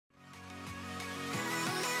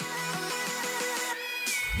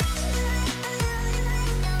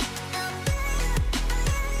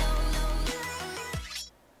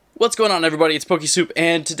What's going on, everybody? It's pokesoup,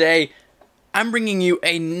 and today I'm bringing you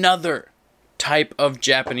another type of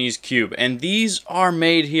Japanese cube, and these are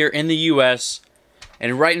made here in the US,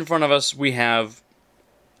 and right in front of us we have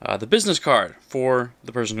the business card for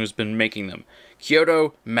the person who's been making them,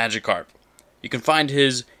 Kyoto Magikarp. You can find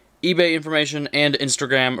his eBay information and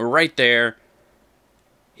Instagram right there.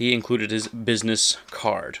 He included his business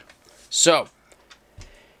card. So,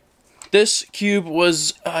 this cube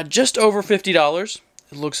was just over $50.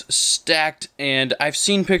 It looks stacked, and I've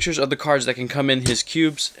seen pictures of the cards that can come in his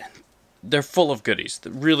cubes. They're full of goodies. They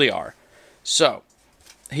really are. So,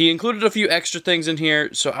 he included a few extra things in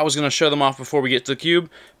here, so I was going to show them off before we get to the cube,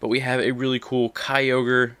 but we have a really cool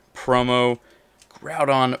Kyogre promo,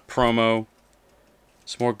 Groudon promo,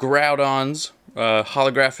 some more Groudons,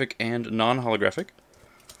 holographic and non-holographic,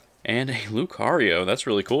 and a Lucario. That's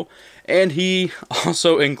really cool. And he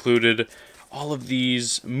also included all of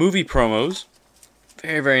these movie promos.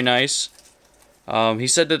 Very, very nice. He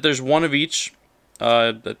said that there's one of each.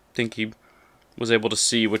 I think he was able to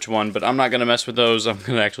see which one, but I'm not going to mess with those. I'm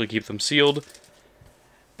going to actually keep them sealed.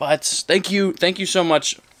 But thank you so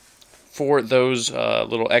much for those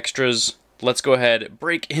little extras. Let's go ahead,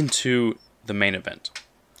 break into the main event.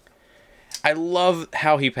 I love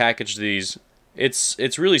how he packaged these.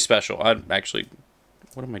 It's really special. What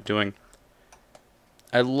am I doing?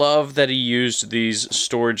 I love that he used these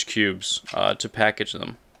storage cubes to package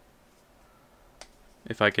them.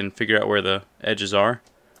 If I can figure out where the edges are.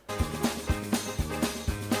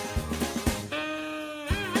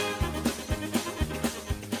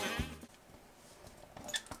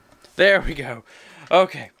 There we go.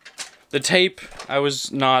 Okay. The tape, I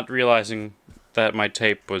was not realizing that my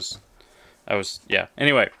tape was... yeah.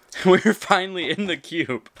 Anyway, we're finally in the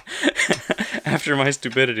cube after my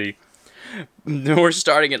stupidity. We're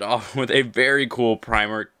starting it off with a very cool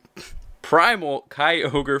primal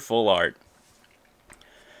Kyogre full art.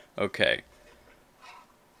 Okay.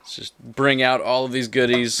 Let's just bring out all of these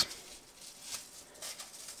goodies.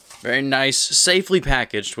 Very nice, safely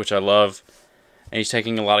packaged, which I love. And he's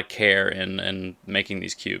taking a lot of care in making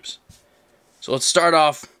these cubes. So let's start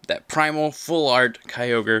off that primal full art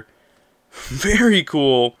Kyogre. Very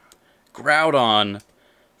cool Groudon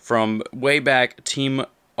from way back Team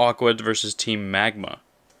Aqua versus Team Magma.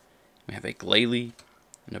 We have a Glalie,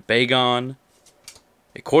 and a Bagon,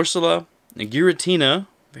 a Corsola, a Giratina.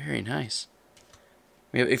 Very nice.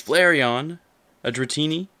 We have a Flareon, a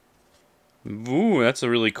Dratini. Ooh, that's a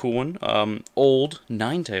really cool one. Old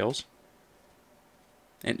Ninetales.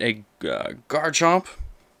 And a Garchomp.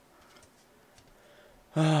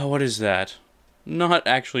 What is that? Not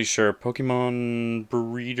actually sure. Pokemon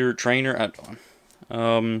breeder trainer.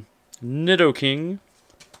 Nidoking.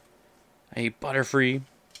 A Butterfree.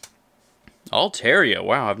 Altaria.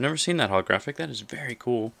 Wow, I've never seen that holographic. That is very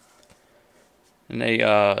cool. And a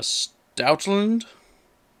Stoutland,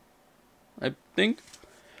 I think.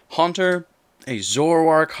 Haunter. A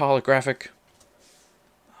Zoroark holographic.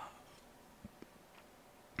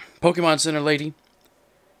 Pokemon Center Lady.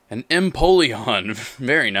 An Empoleon.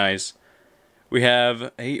 Very nice. We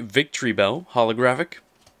have a Victory Bell holographic.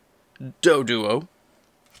 Doduo.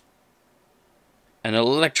 An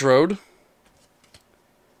Electrode.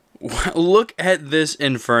 Look at this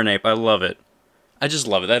Infernape. I love it. I just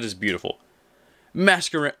love it. That is beautiful.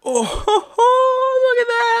 Masquerain. Oh, look at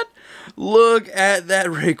that. Look at that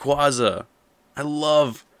Rayquaza. I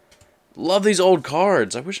love these old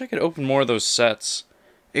cards. I wish I could open more of those sets.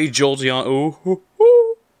 A Jolteon. Oh.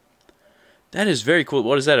 That is very cool.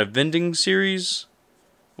 What is that? A vending series?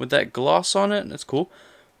 With that gloss on it? That's cool.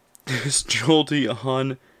 This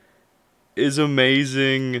Jolteon is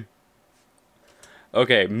amazing.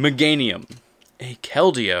 Okay, Meganium. A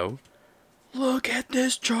Keldeo. Look at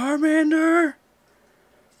this Charmander.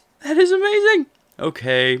 That is amazing.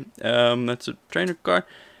 Okay, that's a trainer card.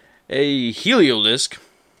 A Heliolisk.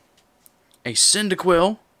 A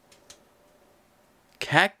Cyndaquil.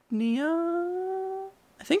 Cacnea,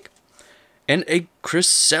 I think. And a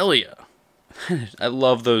Cresselia. I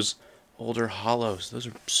love those older holos. Those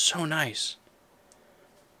are so nice.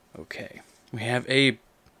 Okay, we have a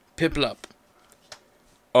Piplup.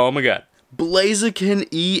 Oh my god. Blaziken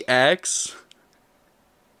EX.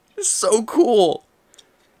 It's so cool.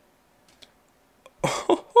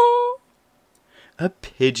 A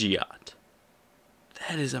Pidgeot.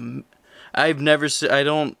 That is I've never seen...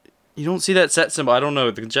 You don't see that set symbol. I don't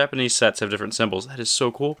know. The Japanese sets have different symbols. That is so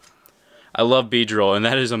cool. I love Beedrill, and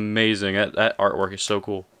that is amazing. That artwork is so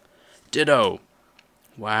cool. Ditto.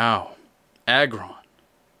 Wow. Aggron.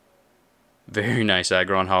 Very nice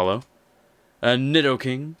Aggron holo.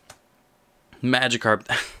 Nidoking. Magikarp.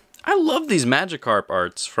 I love these Magikarp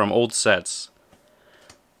arts from old sets.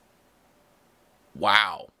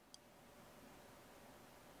 Wow.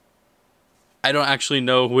 I don't actually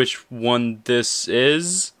know which one this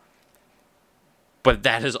is, but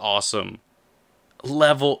that is awesome.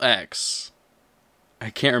 Level X.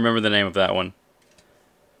 I can't remember the name of that one.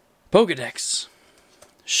 Pokedex.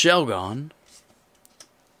 Shelgon.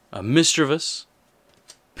 A Mischievous.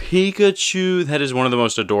 Pikachu. That is one of the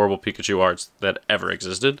most adorable Pikachu arts that ever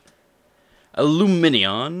existed. A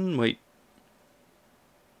Luminion. Wait.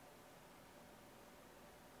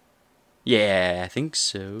 Yeah, I think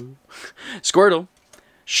so. Squirtle.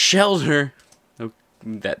 Shelter. Oh,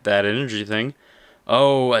 that energy thing.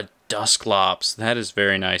 Oh, a Dusclops. That is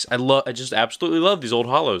very nice. I just absolutely love these old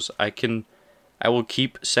holos. I will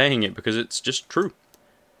keep saying it because it's just true.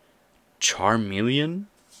 Charmeleon.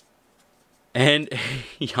 And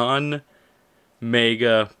Yon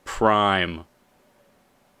Mega Prime.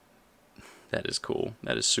 That is cool.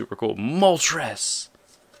 That is super cool. Moltres.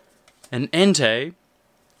 An Entei.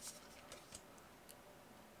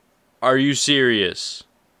 Are you serious?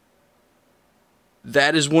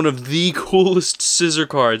 That is one of the coolest scissor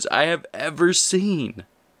cards I have ever seen.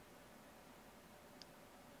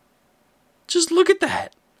 Just look at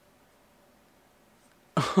that.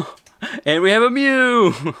 And we have a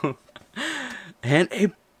Mew. And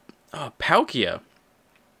a Palkia.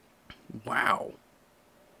 Wow.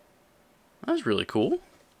 That's really cool.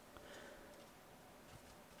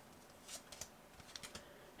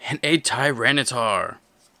 And a Tyranitar.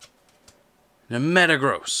 And a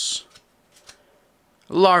Metagross.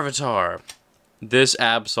 Larvitar. This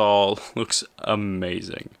Absol looks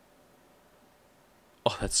amazing.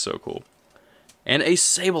 Oh, that's so cool. And a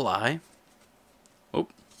Sableye. Oh.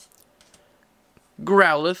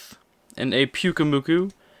 Growlithe. And a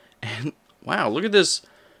Pyukumuku. And wow, look at this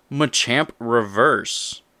Machamp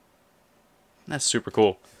Reverse. That's super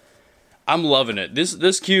cool. I'm loving it.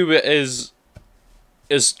 This cube is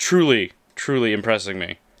truly impressing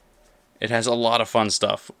me. It has a lot of fun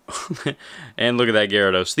stuff. And look at that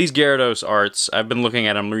Gyarados. These Gyarados arts, I've been looking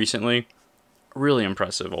at them recently. Really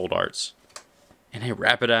impressive old arts. And a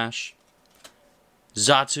Rapidash.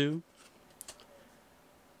 Xatu.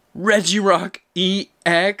 Regirock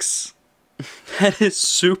EX. That is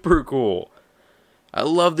super cool. I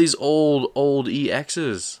love these old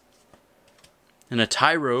EXs. And a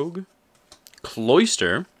Tyrogue.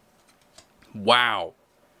 Cloyster. Wow.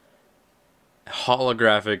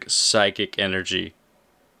 Holographic Psychic Energy.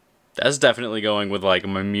 That's definitely going with like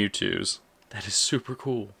my Mewtwo's. That is super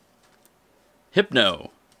cool.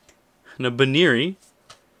 Hypno. And a Baniri.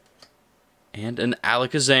 And an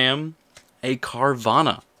Alakazam. A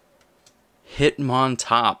Carvana.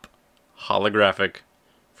 Hitmontop. Holographic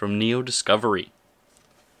from Neo Discovery.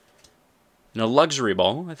 And a Luxury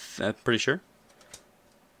Ball, I'm pretty sure.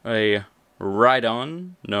 A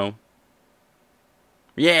Rhydon. No.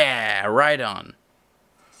 Yeah, Rhydon.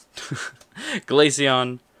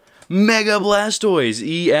 Glaceon. Mega Blastoise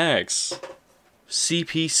EX.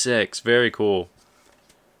 CP6, very cool.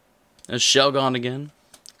 A Shelgon again.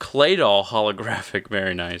 Claydol holographic,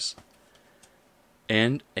 very nice.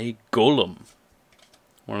 And a Golem.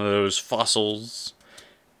 One of those fossils.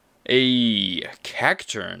 A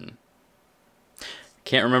Cacturn.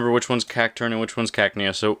 Can't remember which one's Cacturn and which one's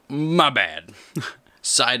Cacnea, so my bad.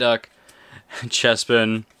 Psyduck.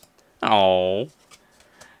 Chespin. Oh.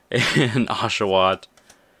 And Oshawott.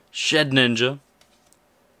 Shed Ninja.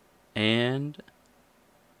 And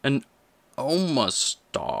an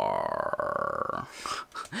Omastar.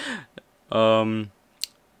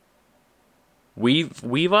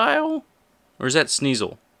 Weavile? Or is that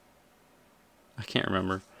Sneasel? I can't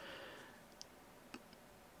remember.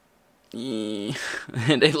 And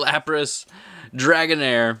a Lapras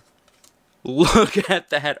Dragonair. Look at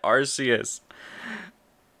that Arceus.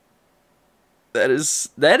 That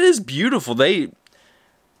is beautiful. The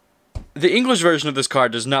English version of this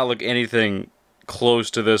card does not look anything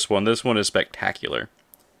close to this one. This one is spectacular.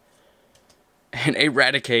 And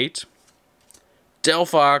Eradicate.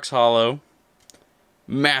 Delphox Hollow.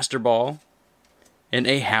 Master Ball. And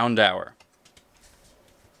a Houndour.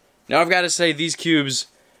 Now I've got to say these cubes,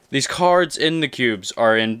 these cards in the cubes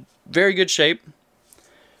are in very good shape.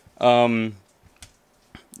 There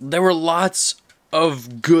were lots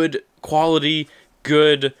of good quality,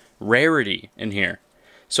 good rarity in here.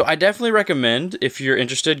 So I definitely recommend, if you're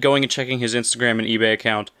interested, going and checking his Instagram and eBay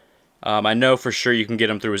account. I know for sure you can get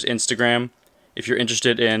him through his Instagram. If you're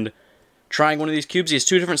interested in trying one of these cubes, he has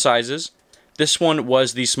two different sizes. This one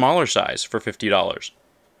was the smaller size for $50.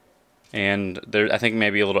 And there, I think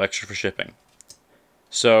maybe a little extra for shipping.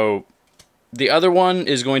 So The other one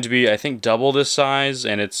is going to be, I think, double this size,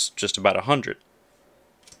 and it's just about 100.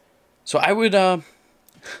 So I would,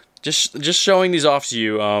 just showing these off to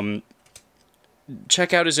you,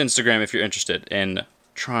 check out his Instagram if you're interested in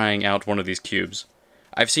trying out one of these cubes.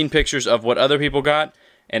 I've seen pictures of what other people got,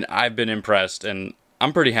 and I've been impressed, and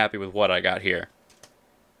I'm pretty happy with what I got here.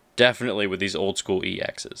 Definitely with these old school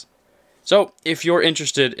EXs. So, if you're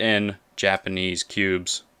interested in Japanese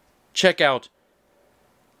cubes, check out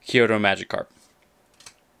Kyoto Magikarp.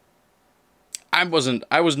 I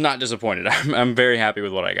was not disappointed. I'm very happy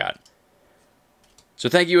with what I got. So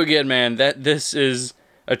thank you again, man. This is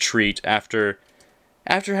a treat after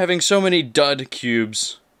having so many dud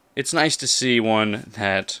cubes. It's nice to see one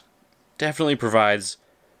that definitely provides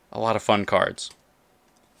a lot of fun cards.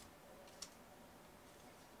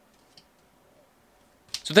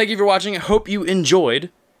 So thank you for watching. I hope you enjoyed.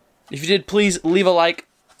 If you did, please leave a like.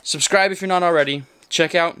 Subscribe if you're not already.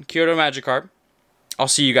 Check out Kyoto Magikarp. I'll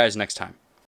see you guys next time.